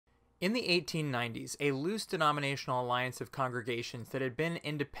In the 1890s, a loose denominational alliance of congregations that had been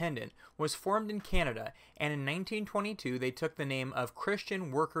independent was formed in Canada, and in 1922 they took the name of Christian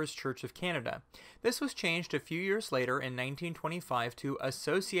Workers' Church of Canada. This was changed a few years later in 1925 to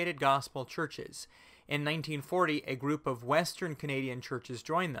Associated Gospel Churches. In 1940, a group of Western Canadian churches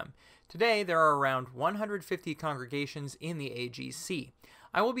joined them. Today, there are around 150 congregations in the AGC.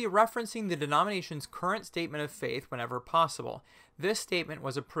 I will be referencing the denomination's current statement of faith whenever possible. This statement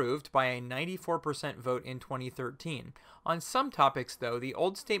was approved by a 94% vote in 2013. On some topics, though, the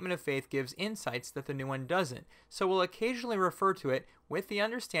old statement of faith gives insights that the new one doesn't, so we'll occasionally refer to it with the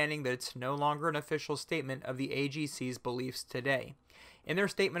understanding that it's no longer an official statement of the AGC's beliefs today. In their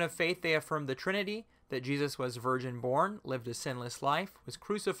statement of faith, they affirm the Trinity, that Jesus was virgin-born, lived a sinless life, was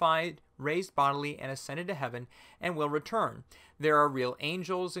crucified, raised bodily, and ascended to heaven, and will return. There are real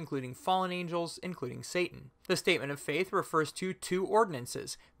angels, including fallen angels, including Satan. The statement of faith refers to two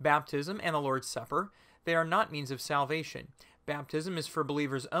ordinances, baptism and the Lord's Supper. They are not means of salvation. Baptism is for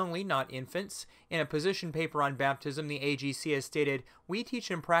believers only, not infants. In a position paper on baptism, the AGC has stated, "We teach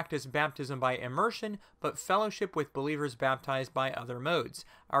and practice baptism by immersion, but fellowship with believers baptized by other modes.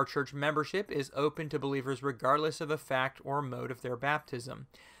 Our church membership is open to believers regardless of the fact or mode of their baptism."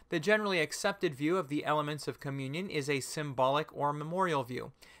 The generally accepted view of the elements of communion is a symbolic or memorial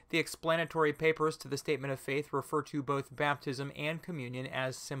view. The explanatory papers to the Statement of Faith refer to both baptism and communion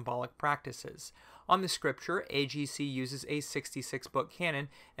as symbolic practices. On the scripture, AGC uses a 66-book canon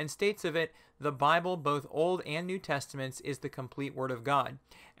and states of it, "The Bible, both Old and New Testaments, is the complete Word of God.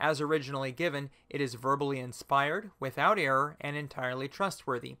 As originally given, it is verbally inspired, without error, and entirely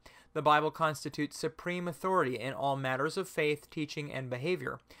trustworthy. The Bible constitutes supreme authority in all matters of faith, teaching, and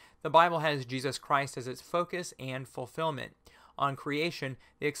behavior. The Bible has Jesus Christ as its focus and fulfillment." On creation,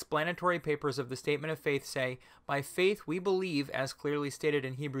 the explanatory papers of the Statement of Faith say, "By faith we believe, as clearly stated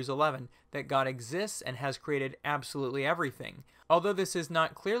in Hebrews 11, that God exists and has created absolutely everything." Although this is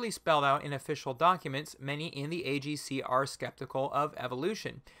not clearly spelled out in official documents, many in the AGC are skeptical of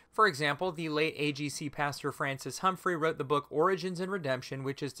evolution. For example, the late AGC pastor Francis Humphrey wrote the book Origins and Redemption,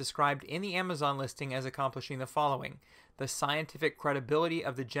 which is described in the Amazon listing as accomplishing the following: "The scientific credibility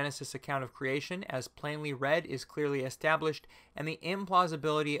of the Genesis account of creation, as plainly read, is clearly established, and the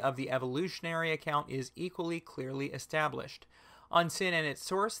implausibility of the evolutionary account is equally clearly established." On sin and its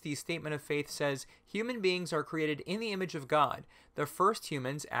source, the Statement of Faith says, "Human beings are created in the image of God. The first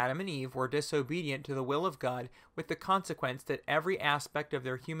humans, Adam and Eve, were disobedient to the will of God, with the consequence that every aspect of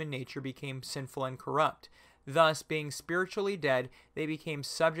their human nature became sinful and corrupt. Thus, being spiritually dead, they became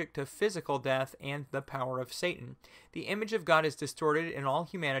subject to physical death and the power of Satan. The image of God is distorted in all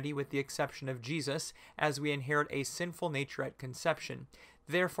humanity with the exception of Jesus, as we inherit a sinful nature at conception.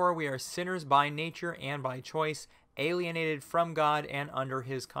 Therefore, we are sinners by nature and by choice, alienated from God and under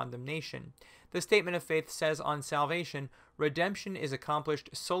His condemnation." The Statement of Faith says on salvation, "Redemption is accomplished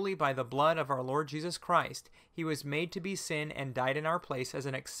solely by the blood of our Lord Jesus Christ. He was made to be sin and died in our place as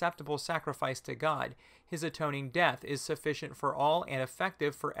an acceptable sacrifice to God. His atoning death is sufficient for all and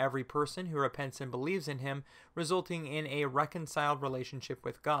effective for every person who repents and believes in Him, resulting in a reconciled relationship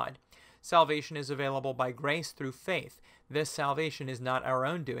with God. Salvation is available by grace through faith. This salvation is not our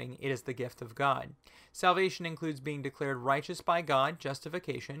own doing, it is the gift of God. Salvation includes being declared righteous by God,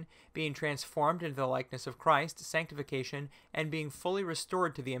 justification, being transformed into the likeness of Christ, sanctification, and being fully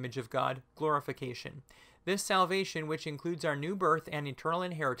restored to the image of God, glorification. This salvation, which includes our new birth and eternal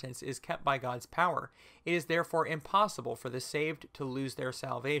inheritance, is kept by God's power. It is therefore impossible for the saved to lose their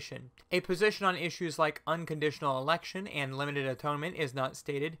salvation. A position on issues like unconditional election and limited atonement is not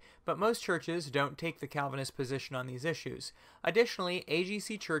stated, but most churches don't take the Calvinist position on these issues. Additionally,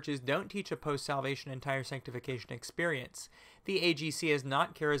 AGC churches don't teach a post-salvation entire sanctification experience. The AGC is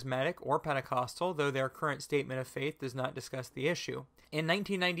not charismatic or Pentecostal, though their current statement of faith does not discuss the issue. In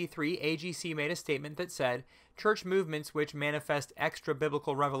 1993, AGC made a statement that said, "Church movements which manifest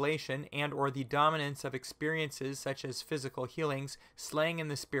extra-biblical revelation and or the dominance of experiences such as physical healings, slaying in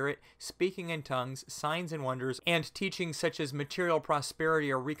the Spirit, speaking in tongues, signs and wonders, and teachings such as material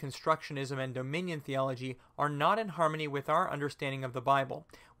prosperity or Reconstructionism and dominion theology are not in harmony with our understanding of the Bible.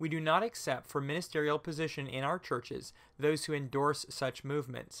 We do not accept for ministerial position in our churches those who endorse such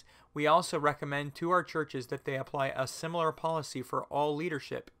movements. We also recommend to our churches that they apply a similar policy for all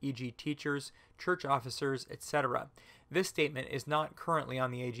leadership, e.g. teachers, church officers, etc. This statement is not currently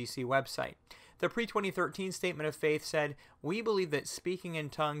on the AGC website. The pre-2013 Statement of Faith said, "We believe that speaking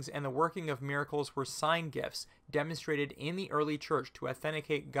in tongues and the working of miracles were sign gifts demonstrated in the early church to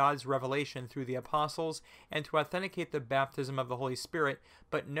authenticate God's revelation through the apostles and to authenticate the baptism of the Holy Spirit,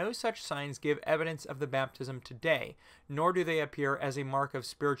 but no such signs give evidence of the baptism today, nor do they appear as a mark of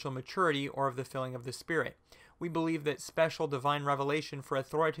spiritual maturity or of the filling of the Spirit. We believe that special divine revelation for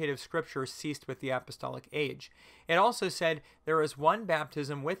authoritative scripture ceased with the apostolic age." It also said, "There is one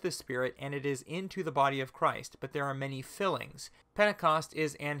baptism with the Spirit, and it is into the body of Christ, but there are many fillings. Pentecost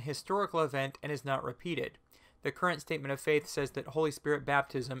is an historical event and is not repeated." The current Statement of Faith says that Holy Spirit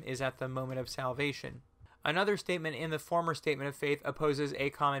baptism is at the moment of salvation. Another statement in the former Statement of Faith opposes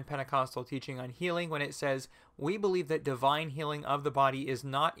a common Pentecostal teaching on healing when it says, "We believe that divine healing of the body is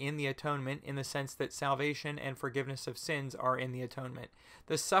not in the atonement in the sense that salvation and forgiveness of sins are in the atonement.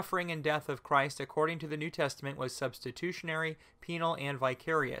 The suffering and death of Christ according to the New Testament was substitutionary, penal, and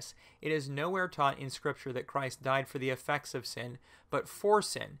vicarious. It is nowhere taught in Scripture that Christ died for the effects of sin, but for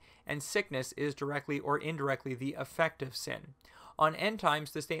sin, and sickness is directly or indirectly the effect of sin." On end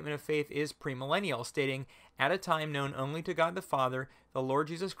times, the Statement of Faith is premillennial, stating, "At a time known only to God the Father, the Lord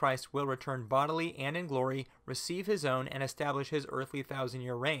Jesus Christ will return bodily and in glory, receive his own, and establish his earthly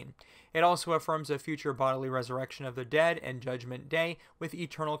 1,000-year reign." It also affirms a future bodily resurrection of the dead and judgment day, with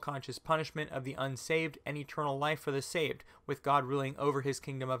eternal conscious punishment of the unsaved and eternal life for the saved, with God ruling over his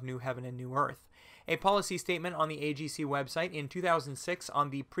kingdom of new heaven and new earth. A policy statement on the AGC website in 2006 on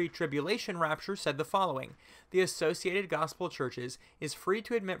the pre-tribulation rapture said the following: "The Associated Gospel Churches is free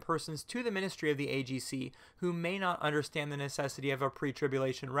to admit persons to the ministry of the AGC who may not understand the necessity of a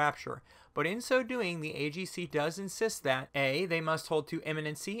pre-tribulation rapture, but in so doing, the AGC does insist that A. They must hold to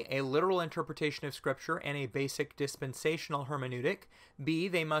imminency, a literal interpretation of Scripture, and a basic dispensational hermeneutic. B.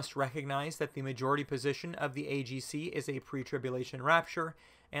 They must recognize that the majority position of the AGC is a pre-tribulation rapture.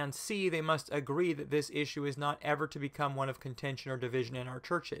 And C. They must agree that this issue is not ever to become one of contention or division in our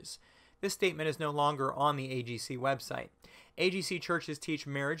churches." This statement is no longer on the AGC website. AGC churches teach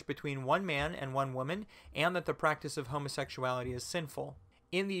marriage between one man and one woman, and that the practice of homosexuality is sinful.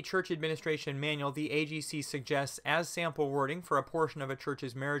 In the Church Administration Manual, the AGC suggests as sample wording for a portion of a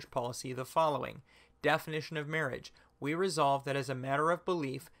church's marriage policy the following: Definition of marriage. We resolve that as a matter of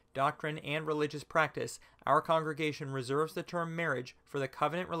belief, doctrine, and religious practice, our congregation reserves the term marriage for the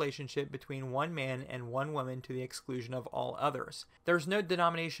covenant relationship between one man and one woman to the exclusion of all others. There's no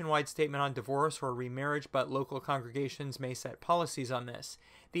denomination-wide statement on divorce or remarriage, but local congregations may set policies on this.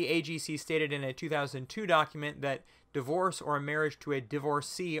 The AGC stated in a 2002 document that divorce or marriage to a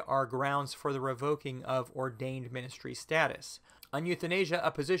divorcee are grounds for the revoking of ordained ministry status. On euthanasia,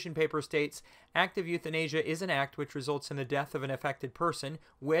 a position paper states, "Active euthanasia is an act which results in the death of an affected person,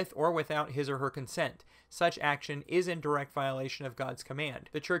 with or without his or her consent. Such action is in direct violation of God's command."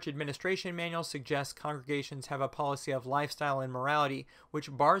 The Church Administration Manual suggests congregations have a policy of lifestyle and morality, which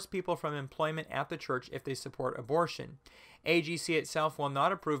bars people from employment at the church if they support abortion. AGC itself will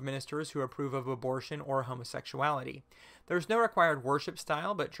not approve ministers who approve of abortion or homosexuality. There's no required worship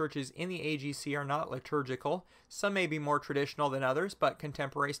style, but churches in the AGC are not liturgical. Some may be more traditional than others, but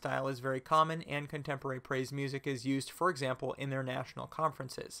contemporary style is very common, and contemporary praise music is used, for example, in their national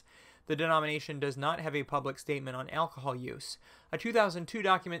conferences. The denomination does not have a public statement on alcohol use. A 2002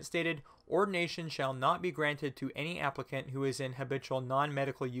 document stated, "Ordination shall not be granted to any applicant who is in habitual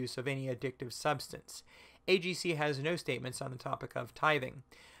non-medical use of any addictive substance." AGC has no statements on the topic of tithing.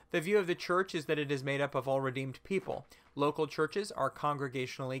 The view of the church is that it is made up of all redeemed people. Local churches are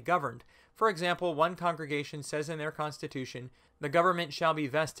congregationally governed. For example, one congregation says in their constitution, "The government shall be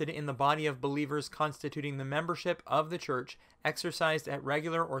vested in the body of believers constituting the membership of the church, exercised at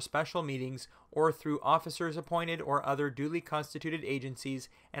regular or special meetings, or through officers appointed or other duly constituted agencies,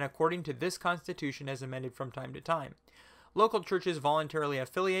 and according to this constitution as amended from time to time." Local churches voluntarily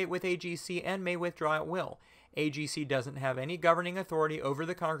affiliate with AGC and may withdraw at will. AGC doesn't have any governing authority over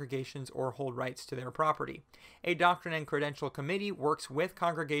the congregations or hold rights to their property. A Doctrine and Credential Committee works with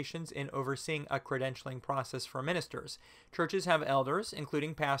congregations in overseeing a credentialing process for ministers. Churches have elders,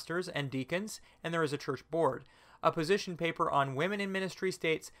 including pastors and deacons, and there is a church board. A position paper on women in ministry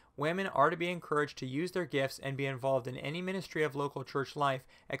states, "Women are to be encouraged to use their gifts and be involved in any ministry of local church life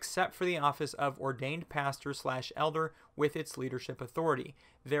except for the office of ordained pastor/elder with its leadership authority.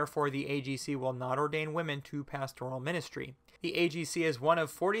 Therefore, the AGC will not ordain women to pastoral ministry." The AGC is one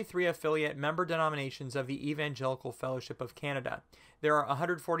of 43 affiliate member denominations of the Evangelical Fellowship of Canada. There are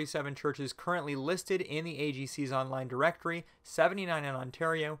 147 churches currently listed in the AGC's online directory, 79 in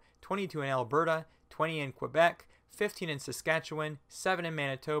Ontario, 22 in Alberta, 20 in Quebec, 15 in Saskatchewan, 7 in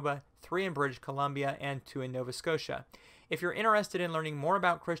Manitoba, 3 in British Columbia, and 2 in Nova Scotia. If you're interested in learning more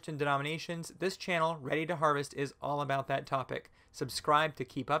about Christian denominations, this channel, Ready to Harvest, is all about that topic. Subscribe to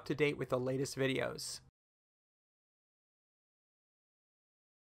keep up to date with the latest videos.